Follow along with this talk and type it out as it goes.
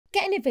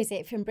Getting a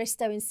visit from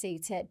Bristow and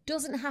Sutor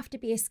doesn't have to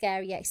be a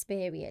scary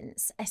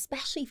experience,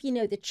 especially if you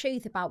know the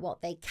truth about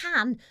what they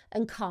can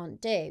and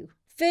can't do.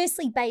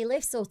 Firstly,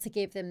 bailiffs, or to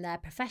give them their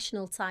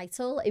professional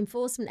title,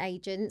 enforcement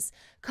agents,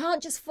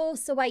 can't just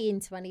force their way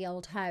into any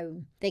old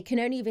home. They can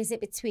only visit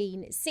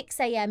between 6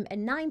 AM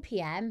and 9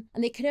 PM,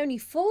 and they can only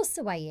force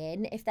their way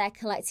in if they're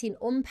collecting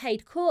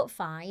unpaid court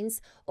fines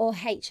or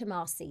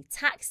HMRC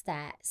tax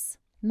debts.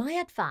 My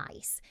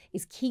advice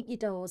is keep your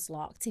doors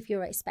locked if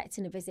you're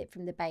expecting a visit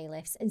from the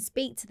bailiffs and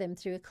speak to them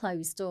through a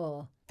closed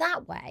door.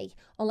 That way,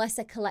 unless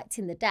they're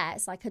collecting the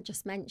debts, like I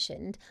just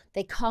mentioned,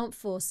 they can't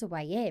force a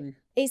way in.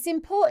 It's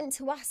important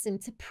to ask them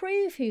to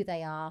prove who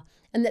they are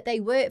and that they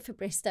work for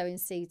Bristow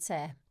and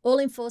Sutor. All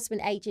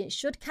enforcement agents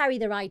should carry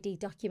their ID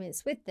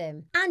documents with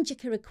them, and you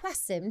can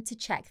request them to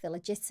check they're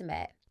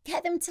legitimate.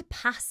 Get them to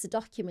pass the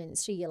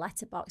documents through your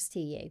letterbox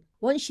to you.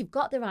 Once you've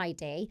got their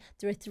ID,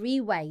 there are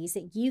 3 ways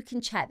that you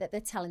can check that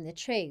they're telling the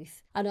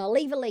truth, and I'll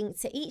leave a link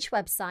to each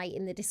website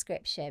in the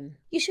description.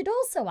 You should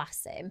also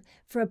ask them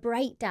for a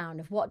breakdown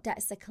of what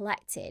debts they're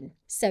collecting,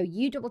 so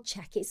you double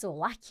check it's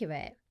all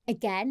accurate.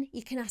 Again,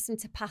 you can ask them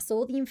to pass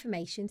all the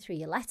information through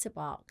your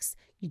letterbox.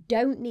 You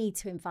don't need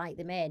to invite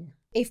them in.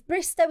 If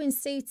Bristow and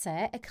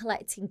Sutor are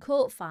collecting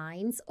court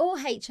fines or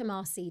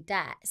HMRC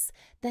debts,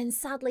 then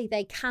sadly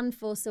they can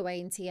force their way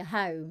into your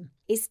home.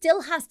 It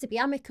still has to be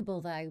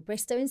amicable though.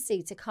 Bristow and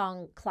Sutor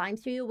can't climb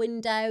through your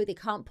window, they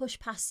can't push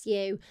past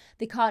you,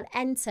 they can't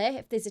enter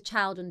if there's a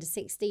child under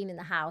 16 in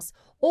the house,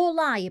 or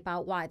lie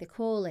about why they're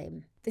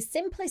calling. The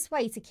simplest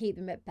way to keep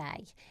them at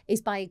bay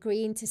is by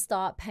agreeing to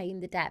start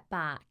paying the debt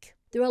back.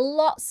 There are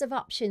lots of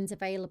options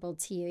available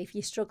to you if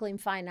you're struggling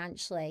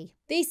financially.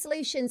 These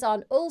solutions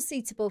aren't all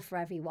suitable for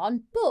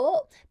everyone,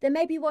 but there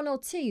may be 1 or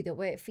 2 that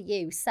work for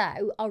you,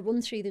 so I'll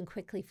run through them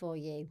quickly for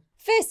you.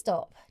 First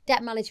up,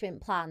 debt management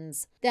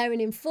plans. They're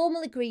an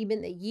informal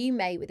agreement that you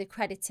make with the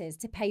creditors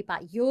to pay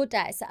back your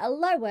debts at a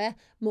lower,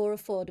 more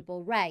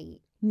affordable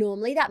rate.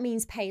 Normally that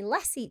means paying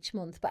less each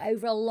month, but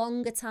over a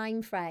longer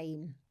time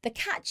frame. The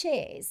catch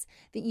is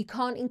that you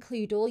can't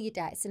include all your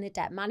debts in a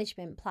debt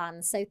management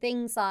plan. So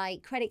things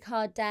like credit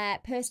card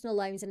debt, personal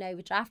loans and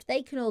overdraft,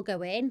 they can all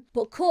go in,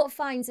 but court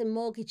fines and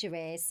mortgage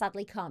arrears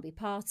sadly can't be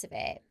part of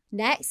it.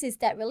 Next is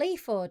debt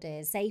relief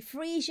orders. They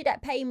freeze your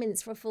debt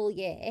payments for a full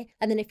year,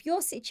 and then if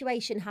your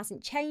situation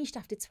hasn't changed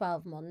after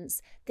 12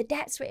 months, the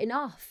debt's written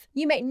off.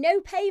 You make no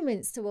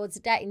payments towards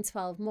a debt in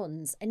 12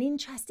 months and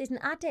interest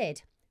isn't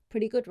added.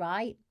 Pretty good,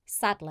 right?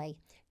 Sadly,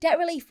 debt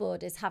relief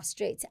orders have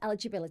strict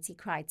eligibility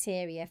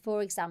criteria.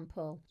 For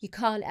example, you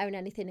can't own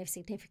anything of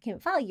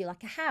significant value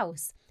like a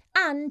house,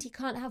 and you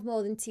can't have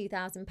more than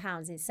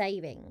 £2,000 in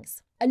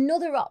savings.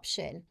 Another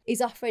option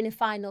is offering a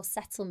final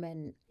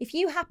settlement. If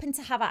you happen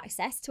to have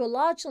access to a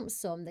large lump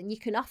sum, then you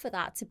can offer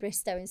that to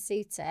Bristow and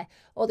Sutor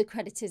or the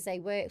creditors they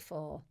work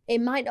for. It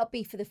might not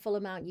be for the full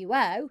amount you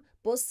owe,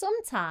 but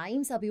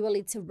sometimes they'll be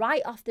willing to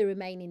write off the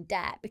remaining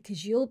debt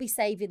because you'll be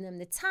saving them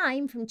the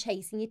time from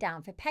chasing you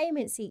down for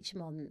payments each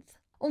month.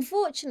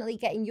 Unfortunately,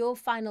 getting your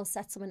final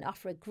settlement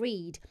offer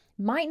agreed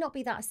might not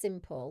be that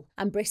simple,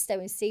 and Bristow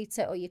and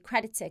Sutor or your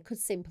creditor could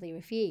simply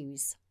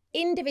refuse.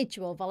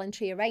 Individual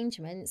voluntary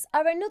arrangements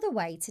are another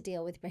way to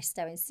deal with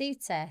Bristow and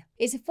Sutor.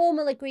 It's a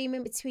formal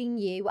agreement between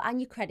you and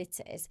your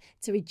creditors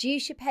to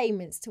reduce your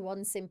payments to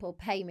 1 simple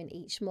payment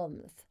each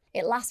month.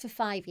 It lasts for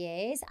 5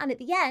 years, and at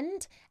the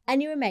end,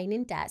 any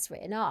remaining debt's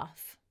written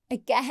off.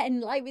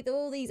 Again, like with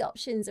all these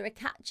options, there are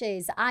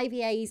catches.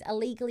 IVAs are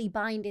legally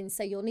binding,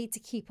 so you'll need to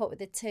keep up with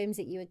the terms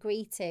that you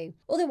agree to.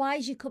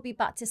 Otherwise, you could be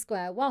back to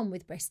square one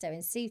with Bristow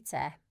and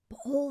Sutor. But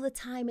all the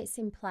time it's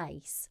in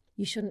place,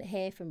 you shouldn't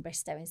hear from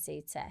Bristow and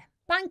Sutor.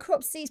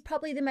 Bankruptcy is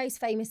probably the most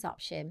famous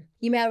option.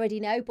 You may already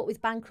know, but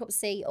with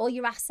bankruptcy, all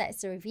your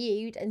assets are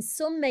reviewed and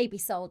some may be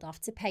sold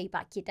off to pay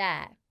back your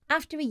debt.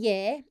 After a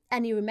year,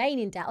 any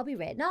remaining debt will be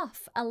written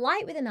off. And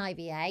like with an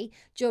IVA,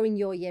 during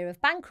your year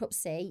of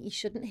bankruptcy, you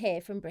shouldn't hear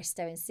from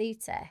Bristow and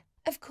Sutor.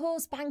 Of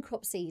course,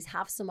 bankruptcies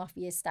have some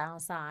obvious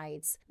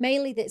downsides,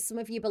 mainly that some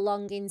of your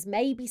belongings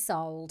may be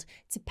sold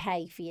to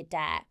pay for your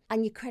debt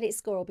and your credit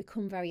score will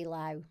become very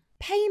low.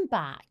 Paying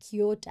back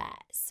your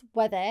debts,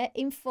 whether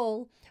in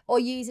full or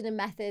using a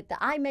method that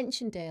I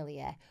mentioned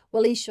earlier,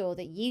 will ensure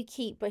that you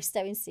keep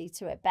Bristow and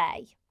Sutor at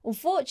bay.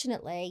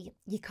 Unfortunately,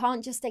 you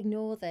can't just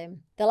ignore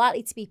them. They're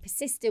likely to be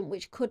persistent,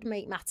 which could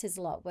make matters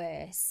a lot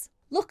worse.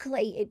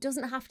 Luckily, it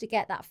doesn't have to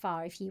get that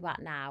far if you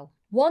act now.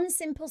 One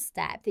simple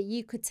step that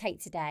you could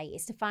take today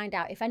is to find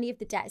out if any of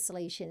the debt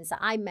solutions that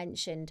I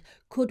mentioned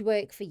could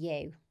work for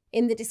you.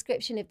 In the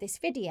description of this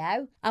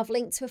video, I've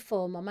linked to a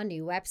form on my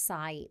new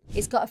website.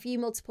 It's got a few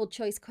multiple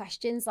choice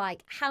questions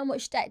like how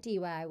much debt do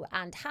you owe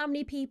and how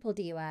many people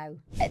do you owe?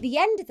 At the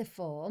end of the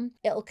form,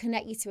 it'll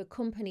connect you to a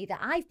company that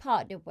I've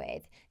partnered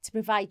with to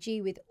provide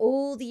you with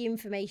all the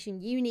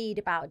information you need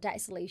about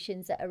debt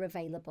solutions that are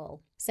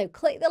available. So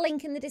click the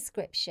link in the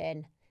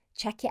description,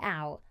 check it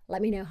out,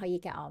 let me know how you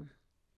get on.